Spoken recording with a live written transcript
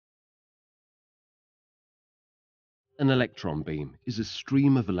An electron beam is a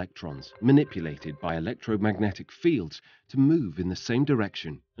stream of electrons manipulated by electromagnetic fields to move in the same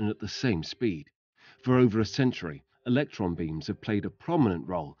direction and at the same speed. For over a century, electron beams have played a prominent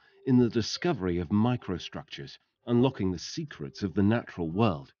role in the discovery of microstructures, unlocking the secrets of the natural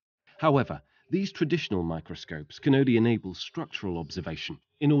world. However, these traditional microscopes can only enable structural observation.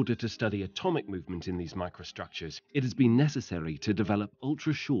 In order to study atomic movement in these microstructures, it has been necessary to develop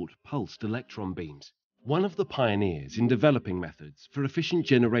ultra-short pulsed electron beams. One of the pioneers in developing methods for efficient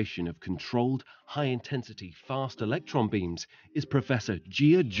generation of controlled, high-intensity, fast electron beams is Professor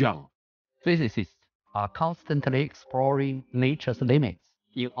Jie Zhang. Physicists are constantly exploring nature's limits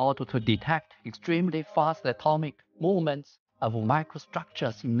in order to detect extremely fast atomic movements of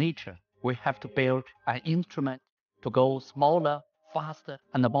microstructures in nature. We have to build an instrument to go smaller, faster,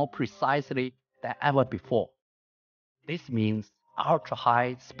 and more precisely than ever before. This means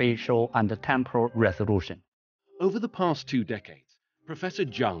ultra-high spatial and temporal resolution. Over the past 2 decades, Professor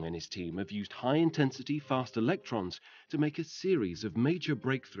Zhang and his team have used high-intensity fast electrons to make a series of major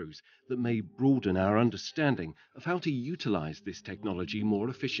breakthroughs that may broaden our understanding of how to utilize this technology more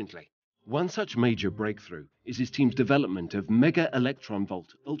efficiently. One such major breakthrough is his team's development of mega-electron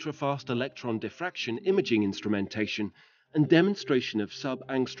volt ultrafast electron diffraction imaging instrumentation and demonstration of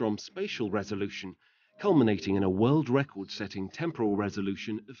sub-angstrom spatial resolution, culminating in a world record-setting temporal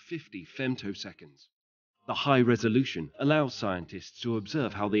resolution of 50 femtoseconds. The high resolution allows scientists to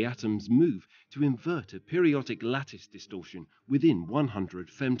observe how the atoms move to invert a periodic lattice distortion within 100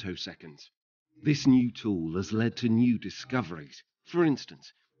 femtoseconds. This new tool has led to new discoveries. For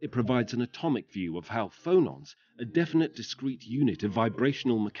instance, it provides an atomic view of how phonons, a definite discrete unit of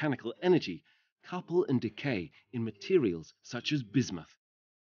vibrational mechanical energy, couple and decay in materials such as bismuth.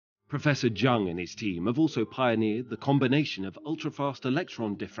 Professor Zhang and his team have also pioneered the combination of ultrafast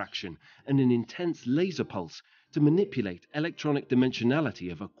electron diffraction and an intense laser pulse to manipulate electronic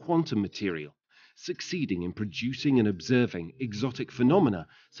dimensionality of a quantum material, succeeding in producing and observing exotic phenomena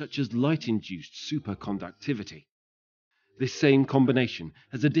such as light-induced superconductivity. This same combination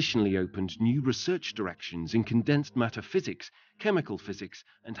has additionally opened new research directions in condensed matter physics, chemical physics,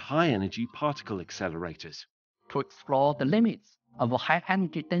 and high-energy particle accelerators. To explore the limits of high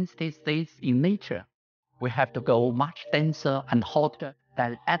energy density states in nature, we have to go much denser and hotter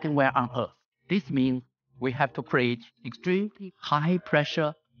than anywhere on Earth. This means we have to create extremely high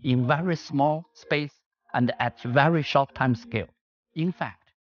pressure in very small space and at very short time scale. In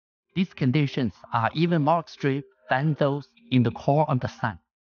fact, these conditions are even more extreme than those in the core of the Sun.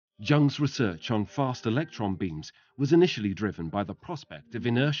 Zhang's research on fast electron beams was initially driven by the prospect of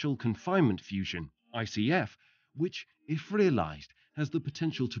inertial confinement fusion, ICF, which, if realized, has the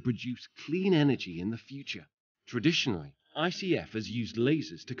potential to produce clean energy in the future. Traditionally, ICF has used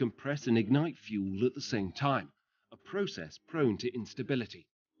lasers to compress and ignite fuel at the same time, a process prone to instability.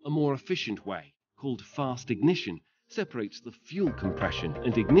 A more efficient way, called fast ignition, separates the fuel compression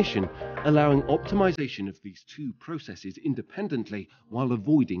and ignition, allowing optimization of these two processes independently while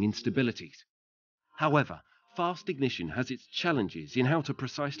avoiding instabilities. However, fast ignition has its challenges in how to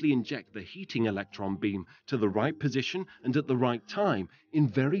precisely inject the heating electron beam to the right position and at the right time in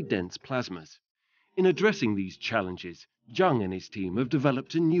very dense plasmas. In addressing these challenges, Zhang and his team have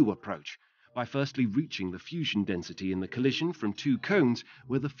developed a new approach by firstly reaching the fusion density in the collision from two cones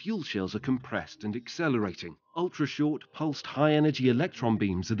where the fuel shells are compressed and accelerating. Ultra-short, pulsed high-energy electron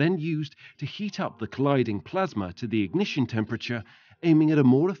beams are then used to heat up the colliding plasma to the ignition temperature, aiming at a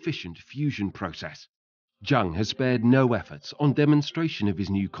more efficient fusion process. Zhang has spared no efforts on demonstration of his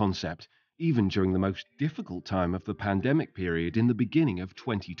new concept, even during the most difficult time of the pandemic period in the beginning of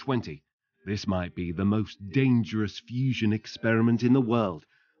 2020. This might be the most dangerous fusion experiment in the world,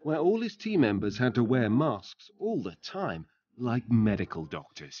 where all his team members had to wear masks all the time, like medical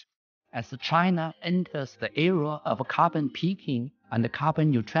doctors. As China enters the era of carbon peaking and carbon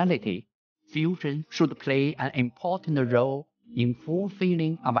neutrality, fusion should play an important role in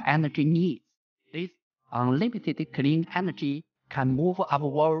fulfilling our energy needs. This unlimited clean energy can move our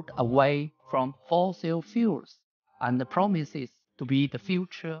world away from fossil fuels and promises to be the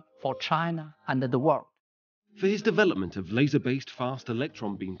future for China and the world. For his development of laser-based fast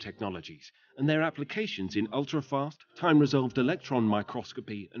electron beam technologies and their applications in ultrafast, time-resolved electron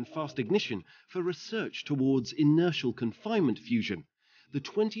microscopy and fast ignition for research towards inertial confinement fusion, the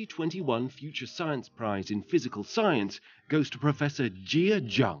 2021 Future Science Prize in Physical Science goes to Professor Jie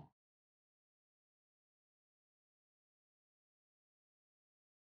Zhang.